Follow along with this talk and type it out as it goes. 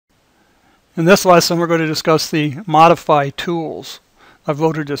In this lesson, we're going to discuss the modify tools. I've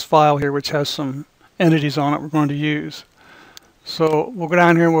loaded this file here which has some entities on it we're going to use. So we'll go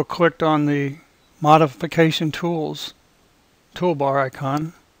down here and we'll click on the modification tools toolbar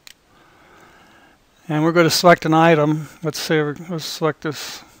icon. And we're going to select an item. Let's select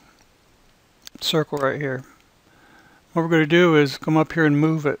this circle right here. What we're going to do is come up here and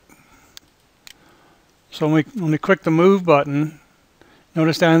move it. So when we click the move button,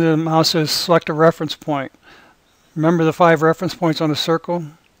 notice down there the mouse says select a reference point. Remember the 5 reference points on the circle?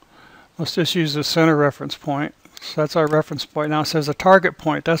 Let's just use the center reference point. So that's our reference point. Now it says a target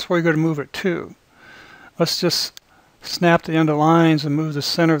point. That's where you're going to move it to. Let's just snap the end of lines and move the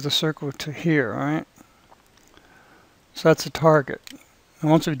center of the circle to here, all right? So that's the target. And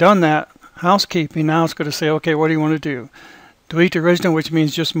once we've done that, housekeeping, now it's going to say, okay, what do you want to do? Delete the original, which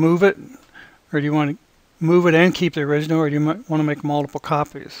means just move it, or do you want to move it and keep the original, or do you want to make multiple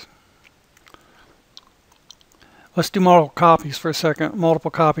copies? Let's do multiple copies for a second,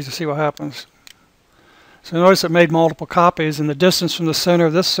 multiple copies to see what happens. So notice it made multiple copies, and the distance from the center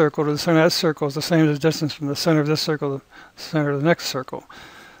of this circle to the center of that circle is the same as the distance from the center of this circle to the center of the next circle.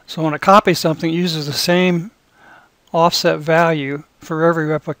 So when it copies something, it uses the same offset value for every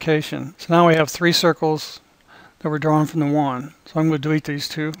replication. So now we have 3 circles that were drawn from the one. So I'm going to delete these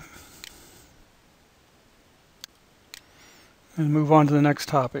 2 and move on to the next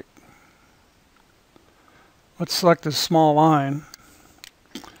topic. Let's select this small line.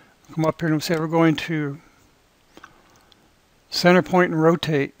 Come up here and say we're going to center point and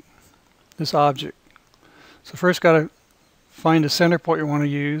rotate this object. So first got to find the center point you want to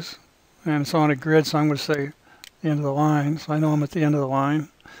use, and it's on a grid, so I'm going to say the end of the line, so I know I'm at the end of the line.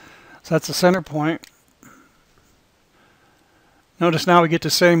 So that's the center point. Notice now we get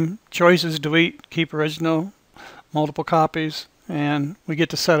the same choices: delete, keep original, multiple copies, and we get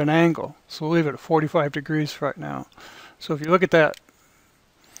to set an angle. So we'll leave it at 45 degrees right now. So if you look at that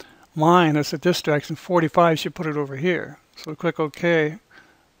line that's at this direction, 45 should put it over here. So click OK,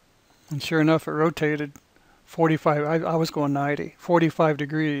 and sure enough it rotated 45. I was going 90, 45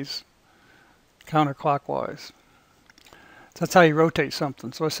 degrees counterclockwise. So that's how you rotate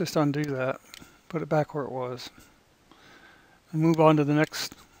something. So let's just undo that, put it back where it was, and move on to the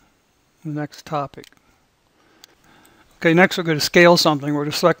next topic. Okay, next we're going to scale something. We're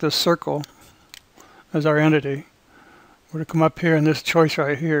going to select this circle as our entity. We're going to come up here, and this choice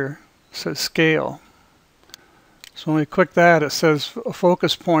right here says scale. So when we click that, it says a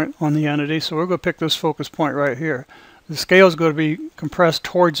focus point on the entity. So we're going to pick this focus point right here. The scale is going to be compressed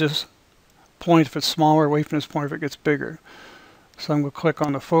towards this point if it's smaller, away from this point if it gets bigger. So I'm going to click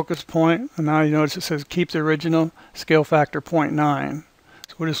on the focus point, and now you notice it says keep the original, scale factor 0.9.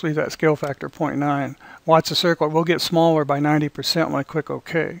 So we'll just leave that scale factor 0.9. Watch the circle. It will get smaller by 90% when I click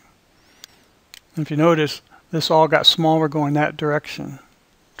OK. And if you notice, this all got smaller going that direction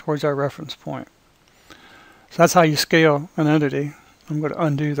towards our reference point. So that's how you scale an entity. I'm going to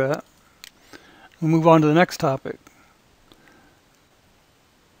undo that. We'll move on to the next topic.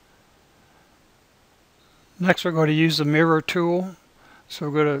 Next we're going to use the mirror tool. So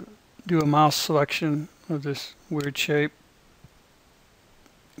we're going to do a mouse selection of this weird shape.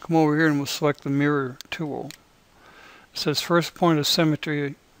 Come over here and we'll select the mirror tool. It says first point of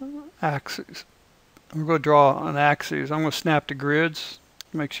symmetry axis. We're going to draw an axis. I'm going to snap the grids.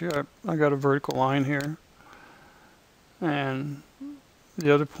 Make sure I got a vertical line here. And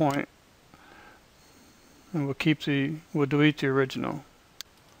the other point. And we'll delete the original.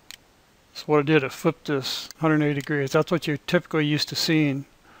 So what it did, it flipped this 180 degrees. That's what you're typically used to seeing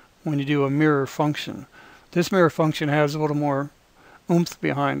when you do a mirror function. This mirror function has a little more oomph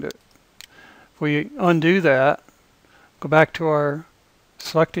behind it. If we undo that, go back to our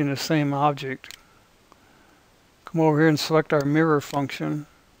selecting the same object, come over here and select our mirror function.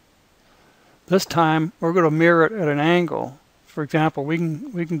 This time we're going to mirror it at an angle. For example, we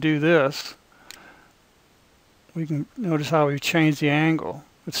can do this. We can notice how we've changed the angle.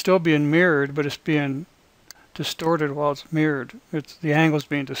 It's still being mirrored, but it's being distorted while it's mirrored. The angle's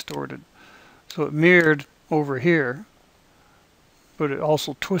being distorted. So it mirrored over here, but it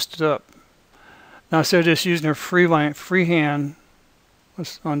also twisted up. Now instead of just using our freehand,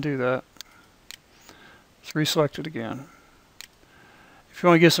 let's undo that. Let's reselect it again. If you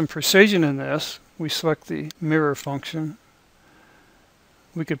want to get some precision in this, we select the mirror function.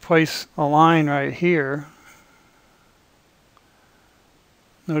 We could place a line right here.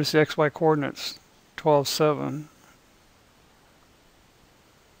 Notice the XY coordinates, 12, 7.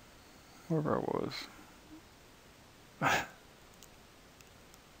 Wherever I was.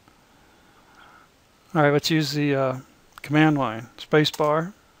 Alright, let's use the command line. Space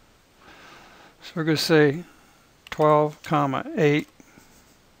bar. So we're going to say 12, comma 8.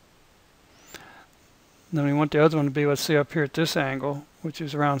 Then we want the other one to be, let's see, up here at this angle, which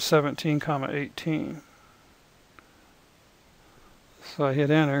is around 17, comma 18. So I hit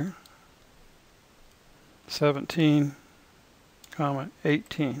enter. 17, comma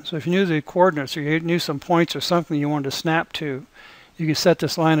 18. So if you knew the coordinates or you knew some points or something you wanted to snap to, you could set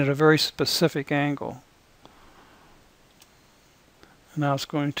this line at a very specific angle. And now it's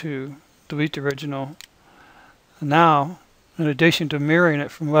going to delete the original. And now, in addition to mirroring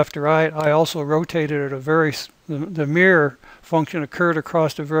it from left to right, I also rotated it the mirror function occurred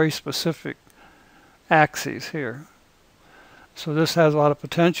across a very specific axes here. So this has a lot of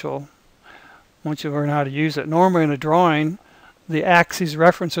potential once you learn how to use it. Normally in a drawing, the axes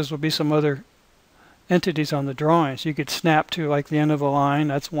references will be some other entities on the drawing. So you could snap to like the end of a line,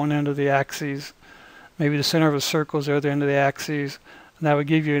 that's one end of the axes. Maybe the center of a circle is the other end of the axes. And that would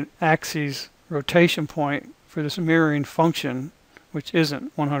give you an axis rotation point for this mirroring function, which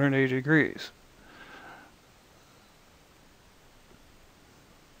isn't 180 degrees.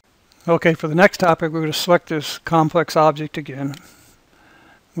 Okay, for the next topic, we're going to select this complex object again.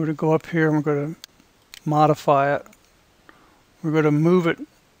 We're going to go up here and we're going to modify it. We're going to move it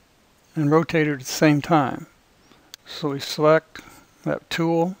and rotate it at the same time. So we select that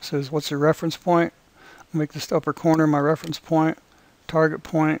tool, it says what's your reference point. I'll make this upper corner my reference point, target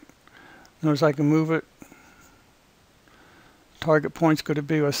point. Notice I can move it. Target point's going to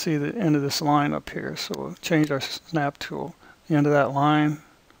be, let's see, the end of this line up here. So we'll change our snap tool, the end of that line.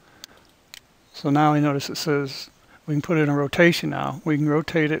 So now we notice it says we can put it in rotation now. We can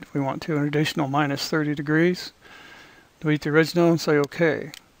rotate it if we want to an additional minus 30 degrees. Delete the original and say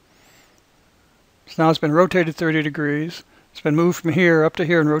OK. So now it's been rotated 30 degrees. It's been moved from here up to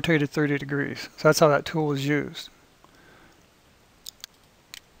here and rotated 30 degrees. So that's how that tool is used.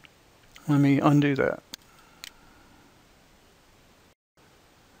 Let me undo that.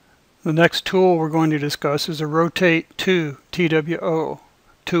 The next tool we're going to discuss is a rotate to TWO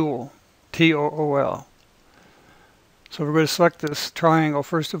tool, T-O-O-L. So we're going to select this triangle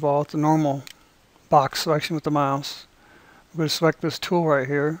first of all at the normal box selection with the mouse. We're going to select this tool right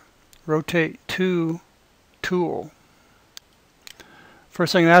here, rotate to tool.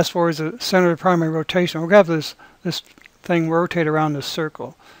 First thing it asks for is the center of primary rotation. We're going to have this thing rotate around this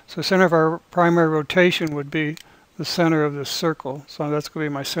circle. So the center of our primary rotation would be the center of this circle. So that's going to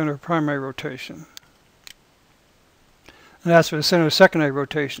be my center of primary rotation. And that's for the center of secondary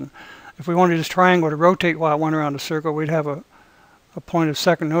rotation. If we wanted this triangle to rotate while it went around the circle, we'd have a point of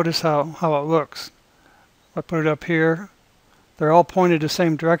second. Notice how it looks. I put it up here. They're all pointed the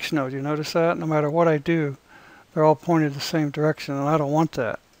same direction though. Do you notice that? No matter what I do, they're all pointed the same direction, and I don't want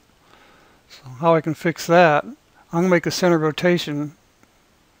that. So how I can fix that, I'm going to make a center rotation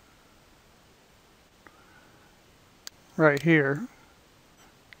right here.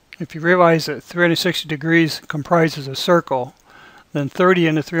 If you realize that 360 degrees comprises a circle, then 30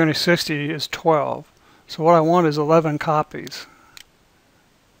 into 360 is 12. So what I want is 11 copies.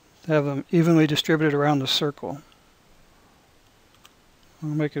 To have them evenly distributed around the circle. I'm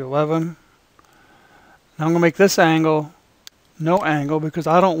going to make it 11. Now I'm going to make this angle no angle because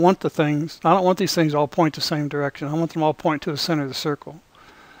I don't want these things all point the same direction. I want them all point to the center of the circle.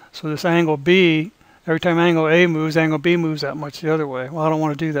 So this angle B, every time angle A moves, angle B moves that much the other way. Well, I don't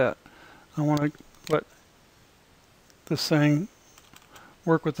want to do that. I want to let this thing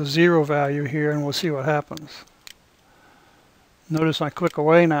work with the 0 value here, and we'll see what happens. Notice when I click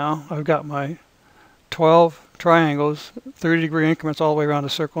away now, I've got my 12 triangles, 30-degree increments all the way around the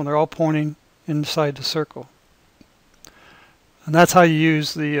circle, and they're all pointing inside the circle. And that's how you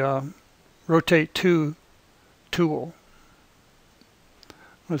use the rotate to tool.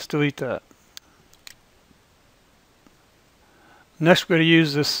 Let's delete that. Next we're going to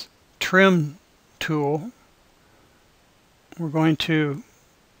use this trim tool. We're going to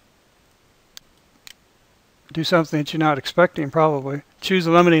do something that you're not expecting probably. Choose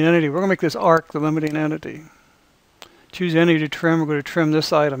the limiting entity. We're going to make this arc the limiting entity. Choose entity to trim. We're going to trim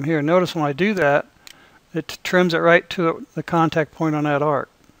this item here. Notice when I do that, it trims it right to the contact point on that arc.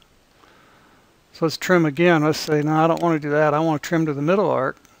 So let's trim again. Let's say, no, I don't want to do that. I want to trim to the middle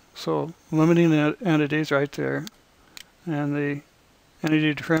arc. So limiting entities right there. And the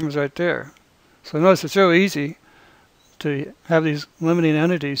entity to trim is right there. So notice it's really easy to have these limiting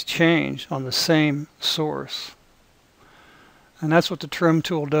entities change on the same source. And that's what the trim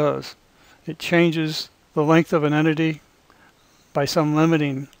tool does. It changes the length of an entity by some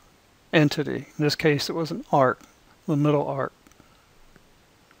limiting entity. In this case it was an arc, the middle arc.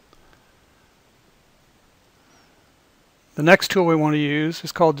 The next tool we want to use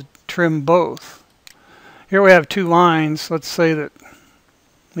is called the trim both. Here we have two lines. Let's say that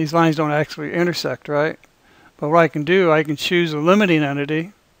these lines don't actually intersect, right? But what I can do, I can choose a limiting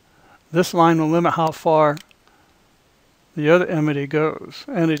entity. This line will limit how far the other entity goes.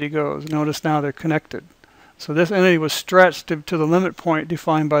 Notice now they're connected. So this entity was stretched to the limit point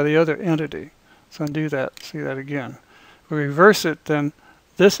defined by the other entity. So undo that, see that again. If we reverse it, then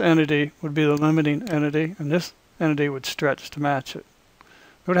this entity would be the limiting entity, and this entity would stretch to match it.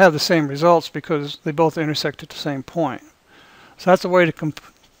 It would have the same results because they both intersect at the same point. So that's a way to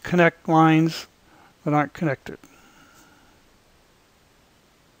connect lines that aren't connected.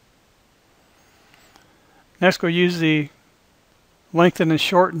 Next we'll use the lengthen and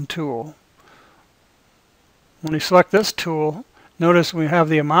shorten tool. When you select this tool, notice we have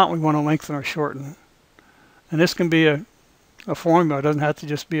the amount we want to lengthen or shorten. And this can be a formula. It doesn't have to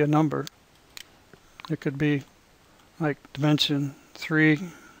just be a number. It could be like dimension 3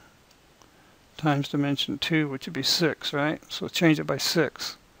 times dimension 2, which would be 6, right? So change it by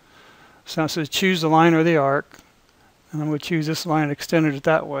 6. So now it says choose the line or the arc. And I'm going to choose this line and extend it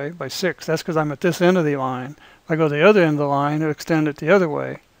that way by 6. That's because I'm at this end of the line. If I go to the other end of the line, it'll extend it the other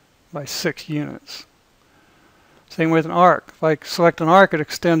way by 6 units. Same with an arc. If I select an arc, it'll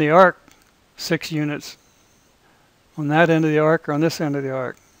extend the arc 6 units on that end of the arc or on this end of the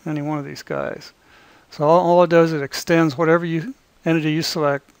arc, any one of these guys. So all it does is it extends whatever entity you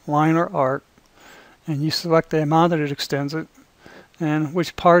select, line or arc, and you select the amount that it extends it, and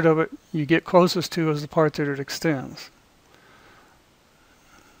which part of it you get closest to is the part that it extends.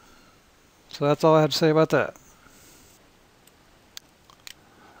 So that's all I have to say about that.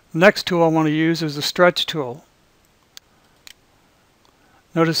 The next tool I want to use is the stretch tool.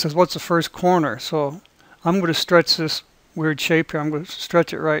 Notice it says what's the first corner. So I'm going to stretch this weird shape here. I'm going to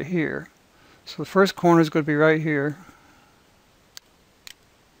stretch it right here. So the first corner is going to be right here.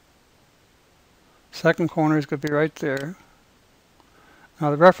 Second corner is going to be right there.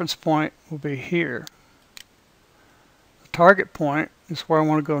 Now the reference point will be here. The target point is where I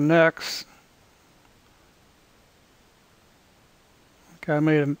want to go next. Okay, I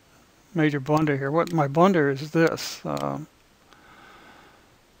made a major blunder here. What my blunder is this. I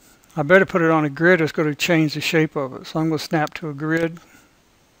better put it on a grid or it's going to change the shape of it. So I'm going to snap to a grid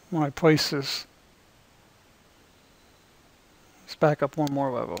when I place this. Let's back up one more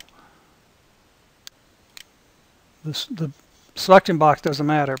level. The selection box doesn't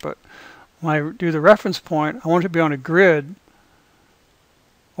matter, but when I do the reference point, I want it to be on a grid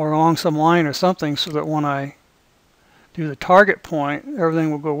or along some line or something so that when I do the target point,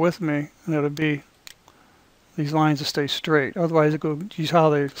 everything will go with me and it'll be these lines will stay straight. Otherwise, you saw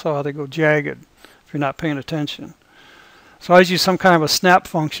how they go jagged if you're not paying attention. So I use some kind of a snap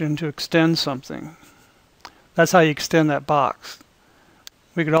function to extend something. That's how you extend that box.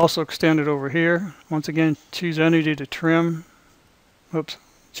 We could also extend it over here. Once again, choose entity to trim. Oops,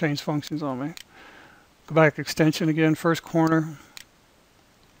 change functions on me. Go back to extension again, first corner.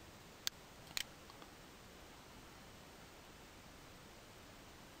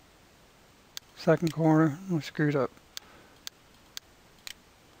 Second corner, I screwed up.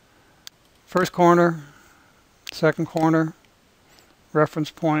 First corner, second corner, reference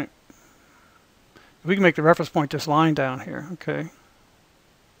point. We can make the reference point this line down here, okay?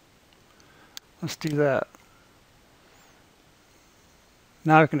 Let's do that.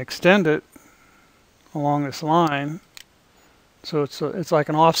 Now I can extend it along this line, so it's like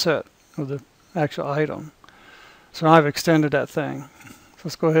an offset of the actual item. So now I've extended that thing.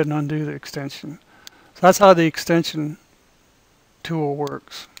 Let's go ahead and undo the extension. So that's how the extension tool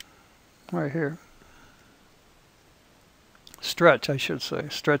works, right here. Stretch, I should say,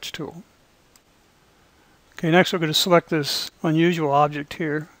 stretch tool. Okay, next we're going to select this unusual object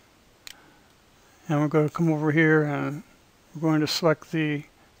here. And we're going to come over here and we're going to select the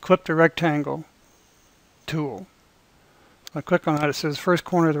clip to rectangle tool. So I click on that, it says first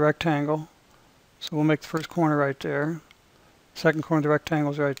corner of the rectangle. So we'll make the first corner right there. Second corner of the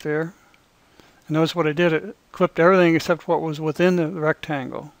rectangle is right there. And notice what I did, it clipped everything except what was within the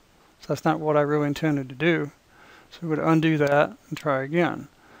rectangle. So that's not what I really intended to do. So we're going to undo that and try again.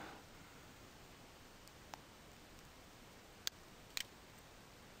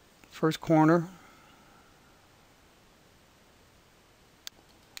 First corner.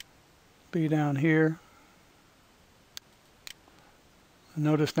 Be down here. And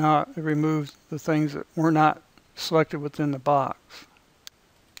notice now it removes the things that were not selected within the box.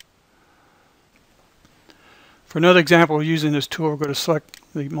 For another example using this tool, we're going to select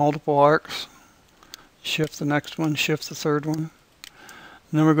the multiple arcs, shift the next one, shift the third one, and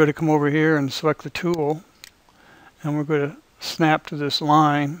then we're going to come over here and select the tool, And we're going to snap to this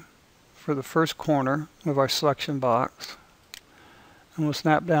line for the first corner of our selection box. And we'll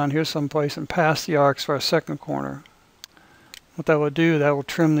snap down here someplace and pass the arcs for our second corner. What that will do, that will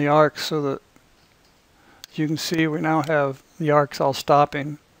trim the arcs so that you can see we now have the arcs all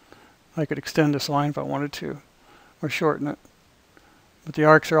stopping. I could extend this line if I wanted to, or shorten it. But the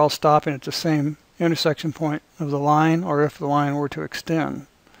arcs are all stopping at the same intersection point of the line, or if the line were to extend.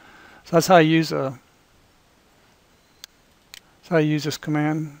 So that's how I use this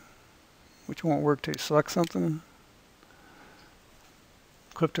command, which won't work till you select something.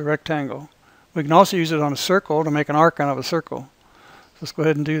 Clip to rectangle. We can also use it on a circle to make an arc out of a circle. So let's go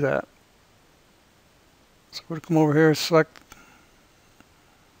ahead and do that. So we're going to come over here and select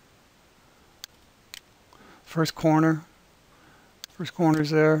first corner. First corner is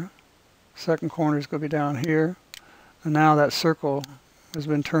there. Second corner is going to be down here. And now that circle has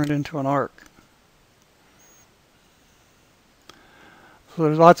been turned into an arc. So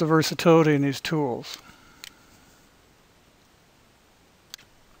there's lots of versatility in these tools.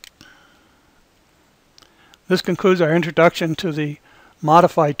 This concludes our introduction to the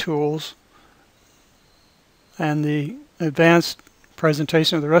modify tools, and the advanced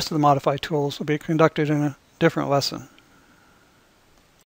presentation of the rest of the modify tools will be conducted in a different lesson.